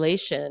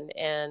population,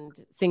 and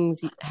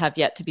things have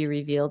yet to be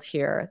revealed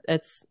here.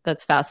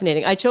 That's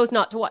fascinating. I chose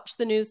not to watch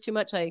the news too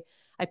much. I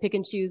pick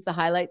and choose the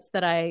highlights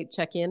that I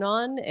check in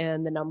on,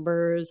 and the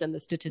numbers and the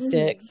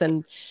statistics,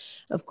 and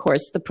of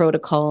course the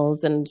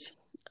protocols and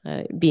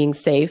being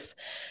safe.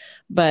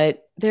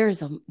 But there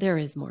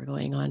is more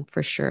going on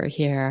for sure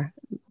here.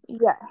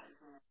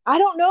 Yes. I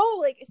don't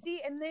know.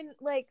 And then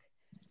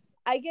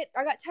I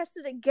got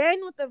tested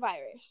again with the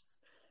virus.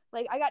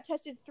 I got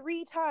tested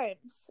 3 times,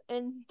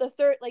 and the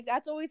third,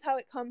 that's always how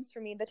it comes for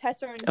me. The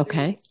tests are in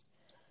threes.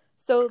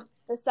 So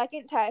the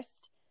second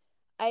test,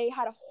 I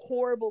had a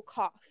horrible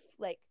cough,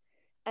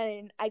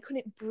 and I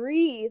couldn't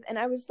breathe, and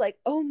I was like,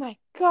 oh my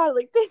God,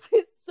 this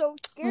is so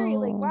scary.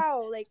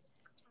 Wow,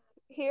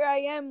 here I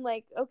am,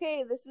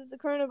 okay, this is the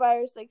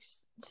coronavirus.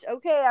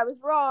 Okay, I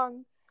was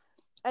wrong.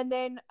 And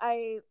then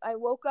I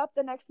woke up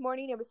the next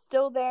morning, it was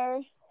still there,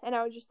 and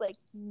I was just like,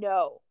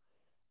 no.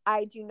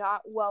 I do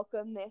not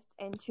welcome this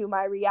into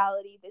my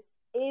reality. This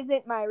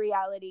isn't my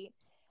reality.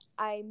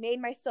 I made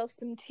myself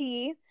some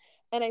tea,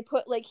 and I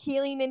put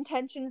healing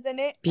intentions in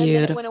it. Beautiful.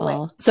 And then it went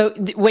away. So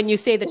when you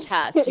say the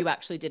test, you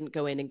actually didn't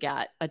go in and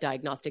get a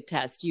diagnostic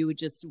test. You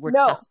just were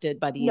tested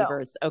by the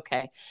universe.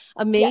 Okay.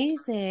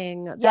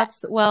 Amazing. Yes.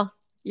 That's, well,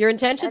 your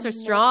intentions are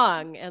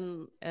strong,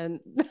 and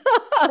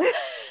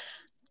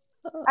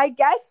I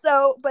guess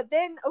so. But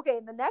then, okay,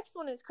 the next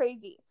one is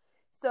crazy.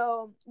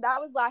 So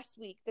that was last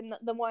week,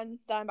 the one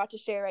that I'm about to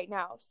share right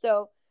now.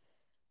 So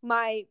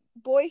my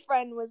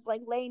boyfriend was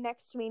laying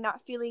next to me,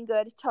 not feeling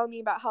good, telling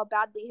me about how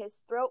badly his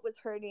throat was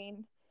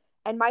hurting,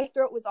 and my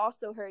throat was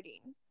also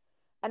hurting.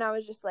 And I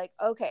was just like,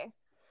 okay,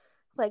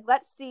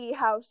 let's see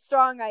how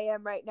strong I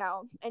am right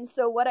now. And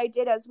so what I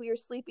did as we were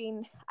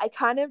sleeping, I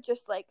kind of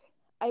just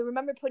I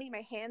remember putting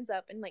my hands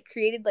up and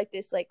created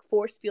this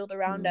force field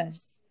around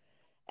us.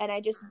 And I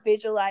just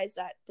visualized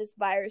that this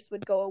virus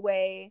would go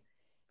away,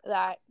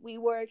 that we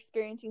were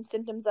experiencing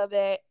symptoms of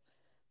it,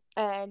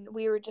 and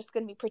we were just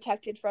going to be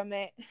protected from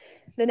it.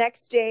 The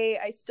next day,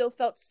 I still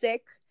felt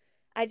sick.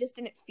 I just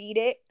didn't feed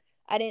it.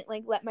 I didn't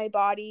let my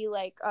body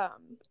I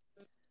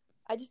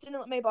just didn't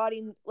let my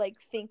body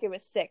think it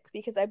was sick,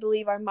 because I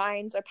believe our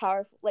minds are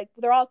powerful.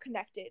 They're all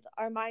connected.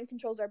 Our mind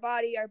controls our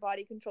body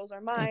controls our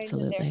mind.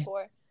 Absolutely. And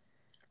therefore,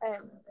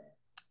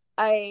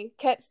 I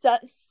kept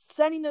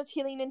sending those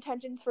healing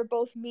intentions for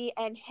both me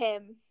and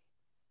him.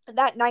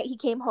 That night he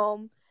came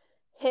home.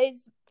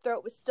 His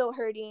throat was still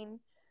hurting.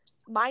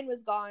 Mine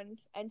was gone.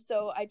 And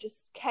so I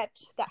just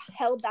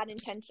held that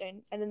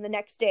intention. And then the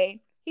next day,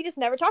 he just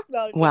never talked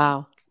about it again.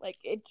 Wow.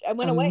 I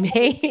went away.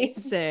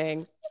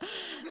 Amazing.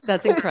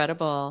 That's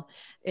incredible.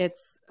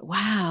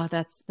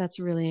 That's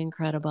really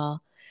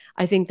incredible.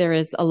 I think there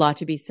is a lot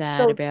to be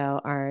said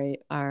about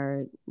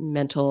our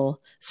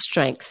mental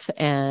strength,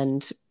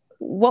 and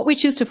what we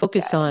choose to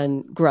focus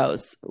on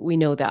grows. We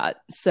know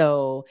that.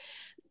 So,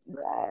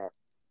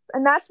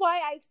 and that's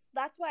why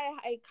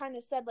I kind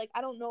of said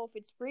I don't know if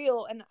it's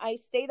real, and I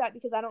say that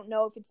because I don't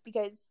know if it's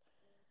because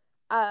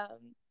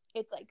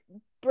it's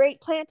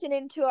planted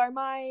into our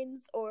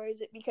minds, or is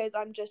it because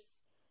I'm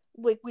just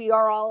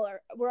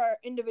we're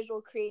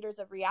individual creators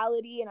of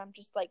reality, and I'm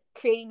just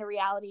creating a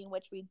reality in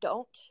which we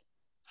don't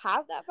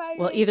have that virus.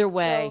 Well, either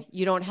way,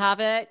 you don't have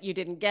it, you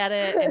didn't get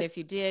it, and if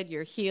you did,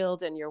 you're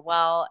healed and you're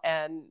well,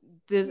 and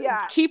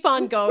keep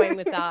on going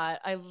with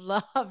that. I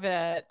love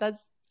it.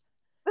 That's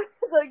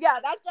so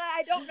that's why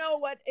I don't know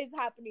what is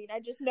happening. I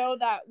just know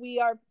that we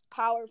are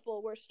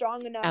powerful. We're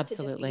strong enough to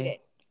defeat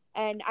it.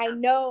 And I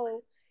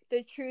know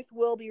the truth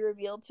will be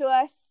revealed to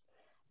us.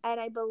 And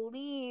I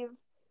believe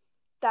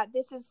that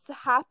this is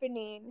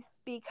happening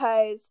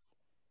because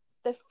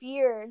the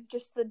fear,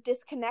 just the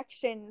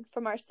disconnection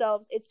from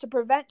ourselves, it's to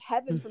prevent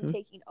heaven from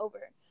taking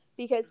over.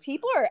 Because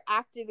people are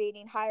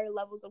activating higher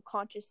levels of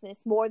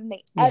consciousness more than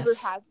they ever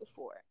have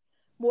before.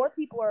 More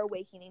people are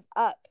waking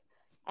up.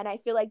 And I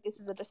feel like this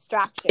is a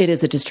distraction. It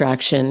is a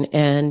distraction,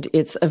 and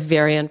it's a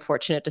very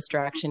unfortunate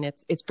distraction.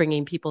 It's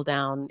bringing people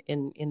down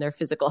in their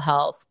physical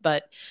health,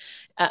 but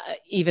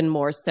even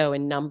more so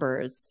in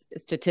numbers.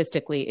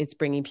 Statistically, it's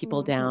bringing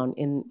people down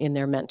in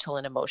their mental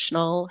and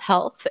emotional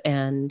health.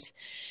 And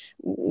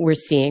we're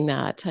seeing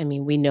that. I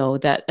mean, we know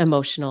that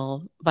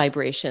emotional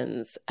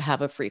vibrations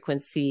have a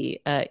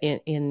frequency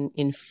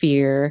in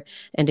fear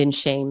and in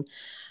shame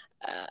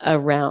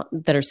around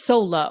that are so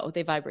low.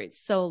 They vibrate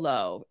so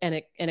low, and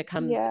it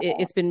comes.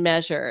 It's been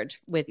measured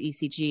with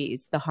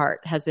ECGs. The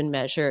heart has been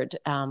measured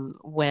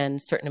when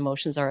certain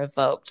emotions are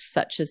evoked,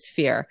 such as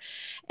fear,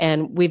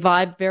 and we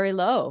vibe very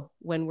low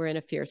when we're in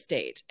a fear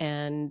state.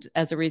 And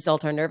as a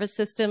result, our nervous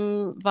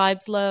system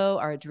vibes low.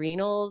 Our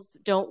adrenals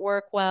don't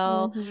work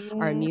well.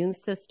 Our immune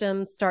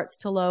system starts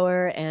to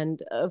lower,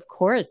 and of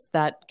course,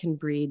 that can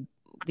breed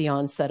the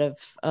onset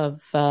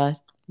of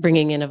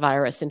bringing in a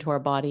virus into our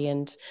body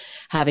and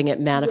having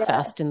it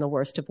manifest in the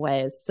worst of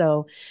ways.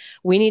 So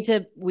we need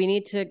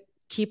to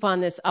keep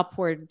on this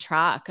upward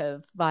track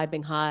of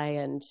vibing high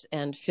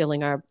and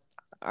filling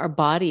our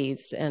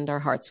bodies and our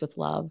hearts with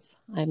love.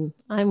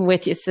 I'm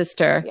with you,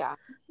 sister. Yeah.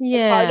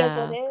 As hard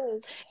as it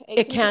is,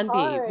 it can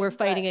be. We're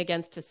fighting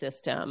against a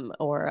system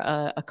or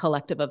a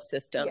collective of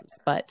systems,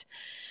 but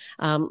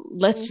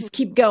let's just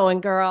keep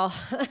going, girl.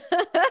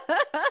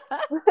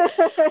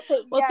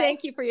 Well,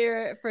 thank you for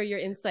your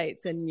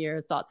insights and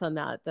your thoughts on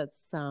that. That's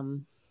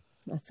some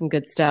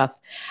good stuff.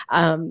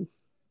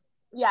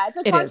 Yeah, it's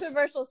a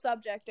controversial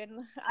subject,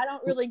 and I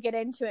don't really get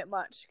into it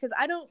much because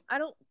I don't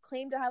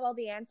claim to have all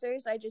the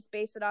answers. I just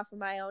base it off of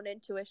my own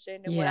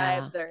intuition and what I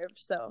observed.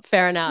 So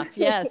fair enough.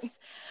 Yes.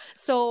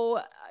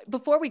 So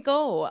before we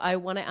go, I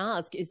want to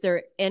ask, is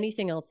there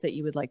anything else that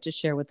you would like to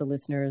share with the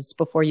listeners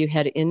before you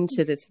head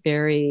into this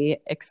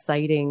very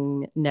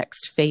exciting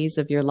next phase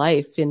of your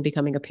life in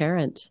becoming a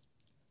parent?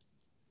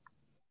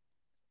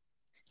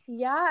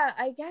 Yeah,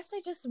 I guess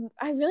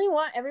I really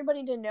want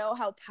everybody to know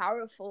how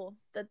powerful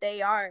that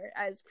they are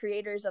as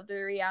creators of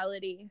their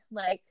reality.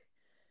 Like,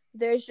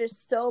 there's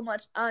just so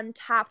much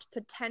untapped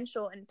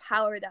potential and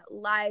power that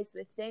lies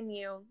within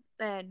you.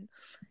 And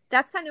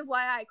that's kind of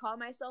why I call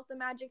myself the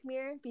magic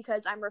mirror,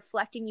 because I'm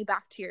reflecting you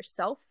back to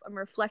yourself. I'm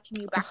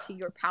reflecting you back to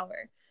your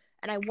power.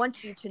 And I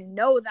want you to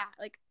know that,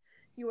 like,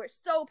 you are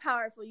so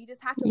powerful. You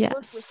just have to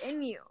look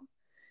within you.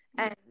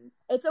 And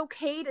it's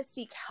okay to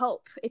seek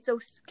help. It's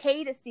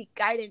okay to seek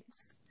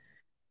guidance.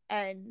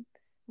 And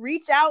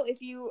reach out if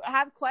you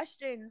have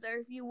questions, or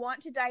if you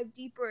want to dive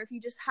deeper, if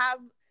you just have,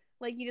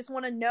 like, you just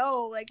want to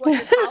know, like, what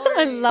your power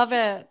I is. love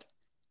it.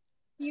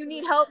 You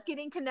need help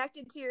getting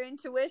connected to your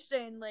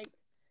intuition. Like,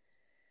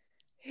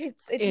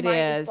 it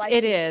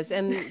is.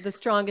 And the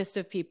strongest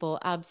of people,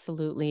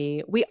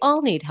 absolutely. We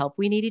all need help.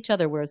 We need each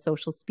other. We're a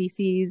social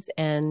species,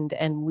 and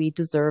we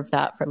deserve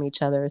that from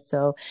each other.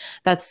 So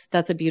that's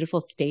a beautiful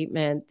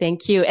statement.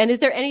 Thank you. And is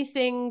there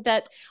anything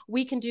that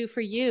we can do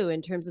for you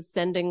in terms of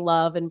sending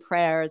love and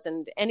prayers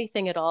and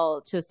anything at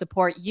all to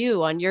support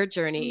you on your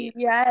journey?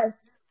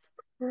 Yes,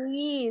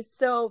 please.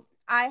 So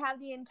I have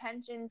the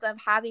intentions of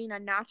having a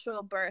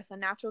natural birth, a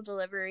natural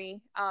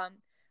delivery.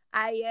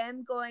 I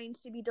am going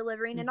to be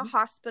delivering in a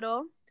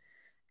hospital,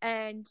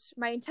 and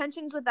my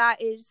intentions with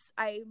that is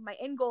my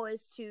end goal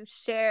is to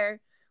share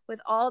with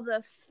all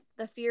the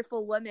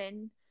fearful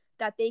women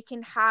that they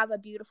can have a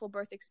beautiful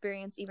birth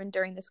experience even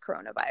during this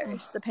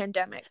coronavirus, the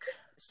pandemic.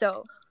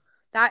 So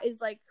that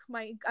is like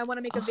I want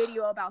to make a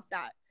video about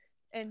that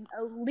and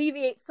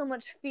alleviate so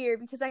much fear,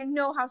 because I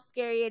know how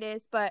scary it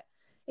is. But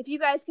if you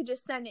guys could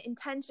just send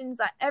intentions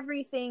that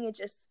everything, it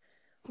just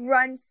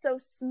runs so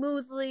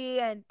smoothly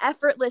and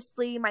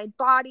effortlessly. My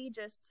body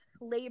just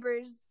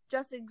labors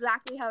just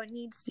exactly how it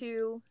needs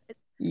to.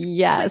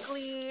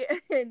 Quickly,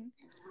 and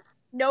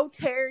no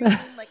tearing.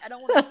 Like, I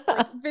don't want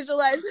to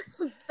visualize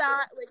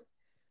that. Like,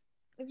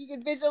 if you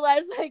could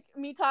visualize, like,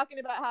 me talking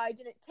about how I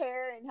didn't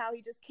tear and how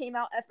he just came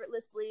out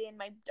effortlessly,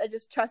 and I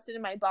just trusted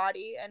in my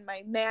body, and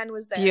my man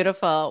was there.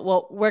 Beautiful.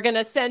 Well, we're going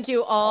to send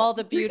you all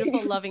the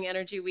beautiful, loving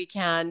energy we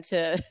can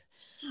to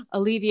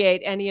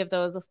alleviate any of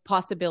those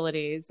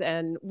possibilities,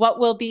 and what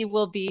will be,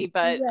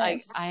 but I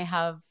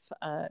have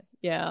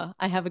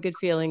a good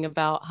feeling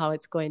about how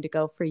it's going to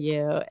go for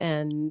you.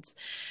 And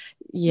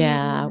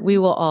we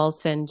will all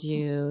send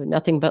you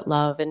nothing but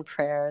love and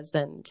prayers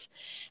and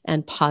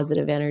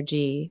positive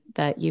energy,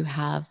 that you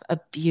have a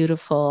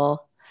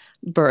beautiful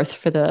birth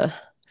for the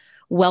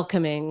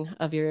welcoming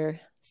of your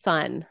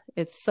son.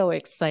 It's so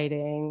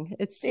exciting.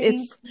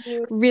 It's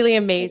really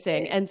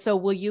amazing. And so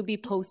will you be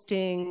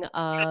posting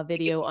a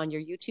video on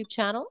your YouTube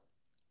channel?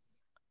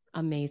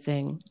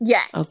 Amazing.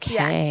 Yes. Okay.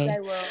 Yes, I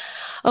will.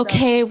 So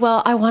Okay,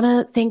 well, I want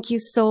to thank you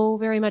so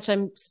very much.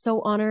 I'm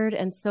so honored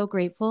and so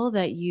grateful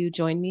that you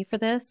joined me for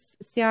this,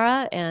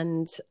 Ciara,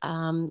 and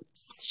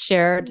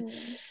shared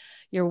mm,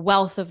 your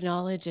wealth of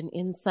knowledge and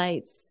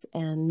insights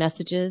and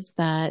messages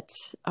that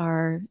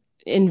are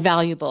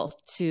invaluable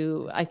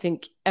to, I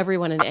think,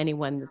 everyone and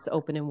anyone that's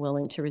open and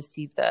willing to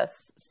receive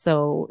this.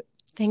 So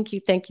thank you,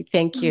 thank you,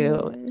 thank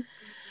you. mm,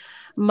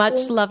 Much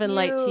thank love and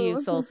light to you,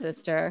 you. soul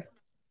sister.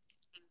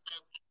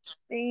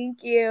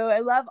 Thank you. I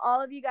love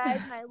all of you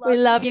guys, and I We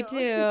love love you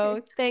you.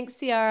 too. Thanks,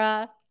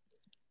 Ciara.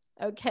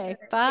 Okay,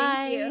 Thank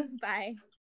bye. you. Bye.